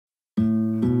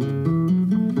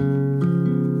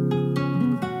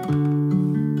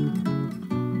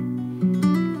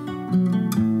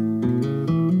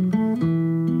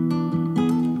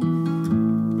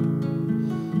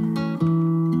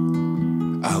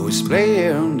was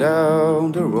playing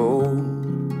down the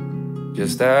road,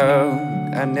 just out,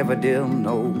 I never did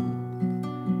know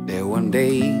that one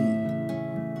day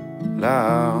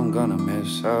I'm gonna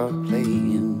miss her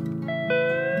playing.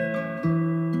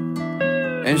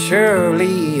 And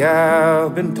surely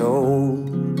I've been told,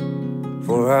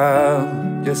 for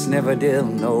I just never did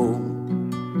know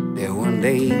that one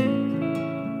day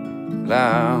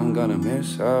I'm gonna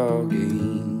miss her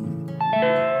again.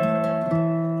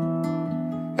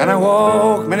 And I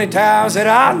walk many times that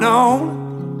I've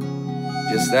known,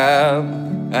 just that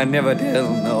I never did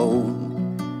know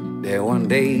that one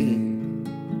day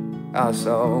our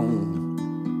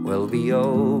song will be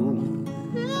old.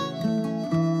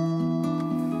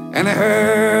 And I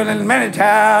heard it many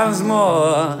times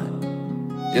more,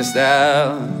 just that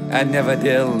I never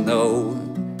did know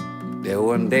that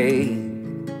one day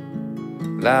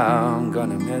I'm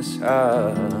gonna miss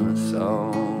our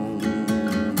song.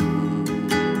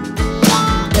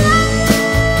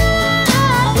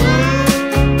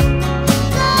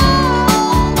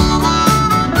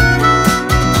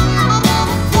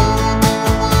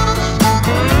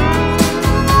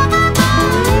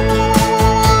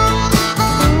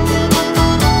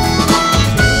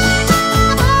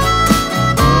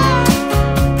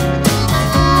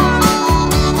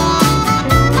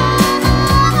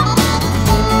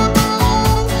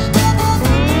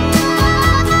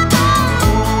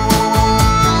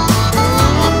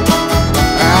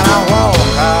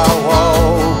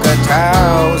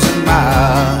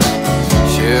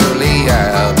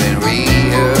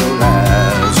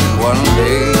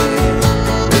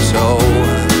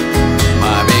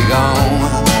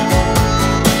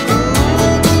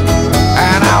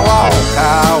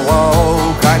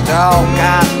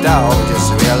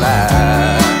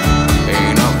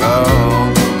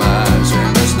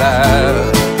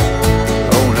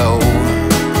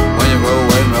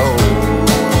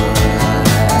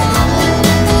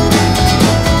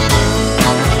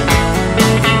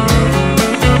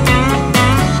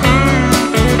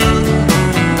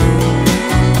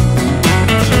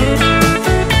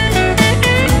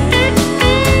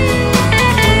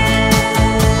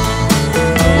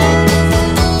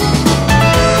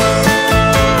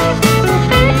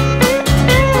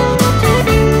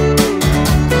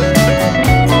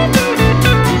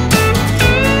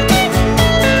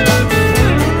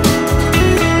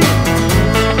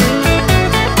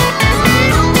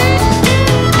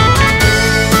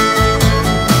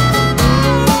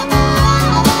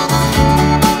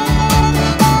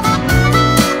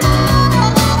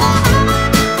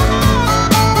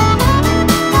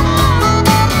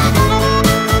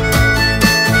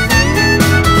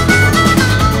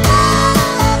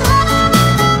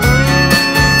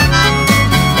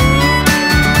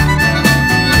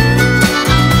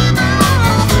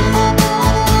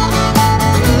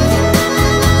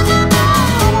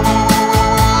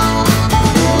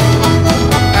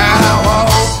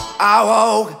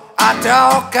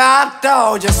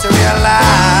 Just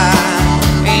realize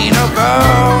ain't no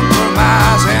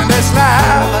compromise in this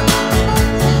life.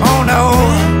 Oh no,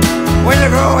 when you're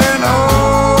growing old.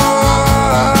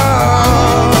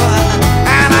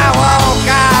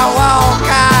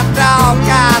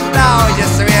 I talk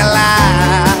just to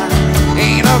realize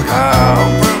ain't no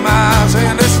compromise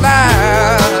in this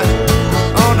life.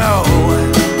 Oh no,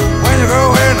 when you're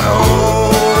growing old. And I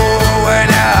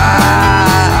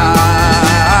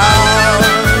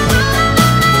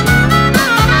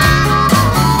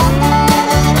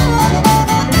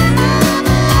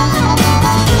talk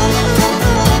just to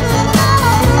realize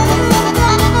ain't no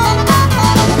compromise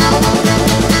in this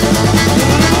life.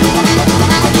 Oh no,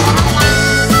 when you're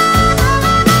growing old.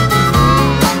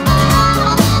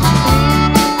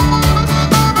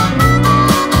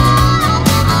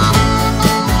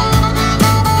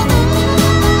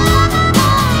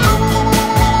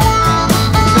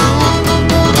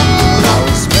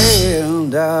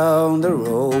 Down the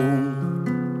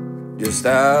road, just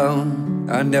down,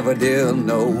 I never did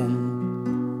know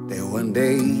that one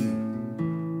day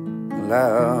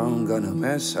I'm gonna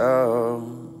miss her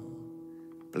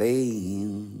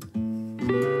playing.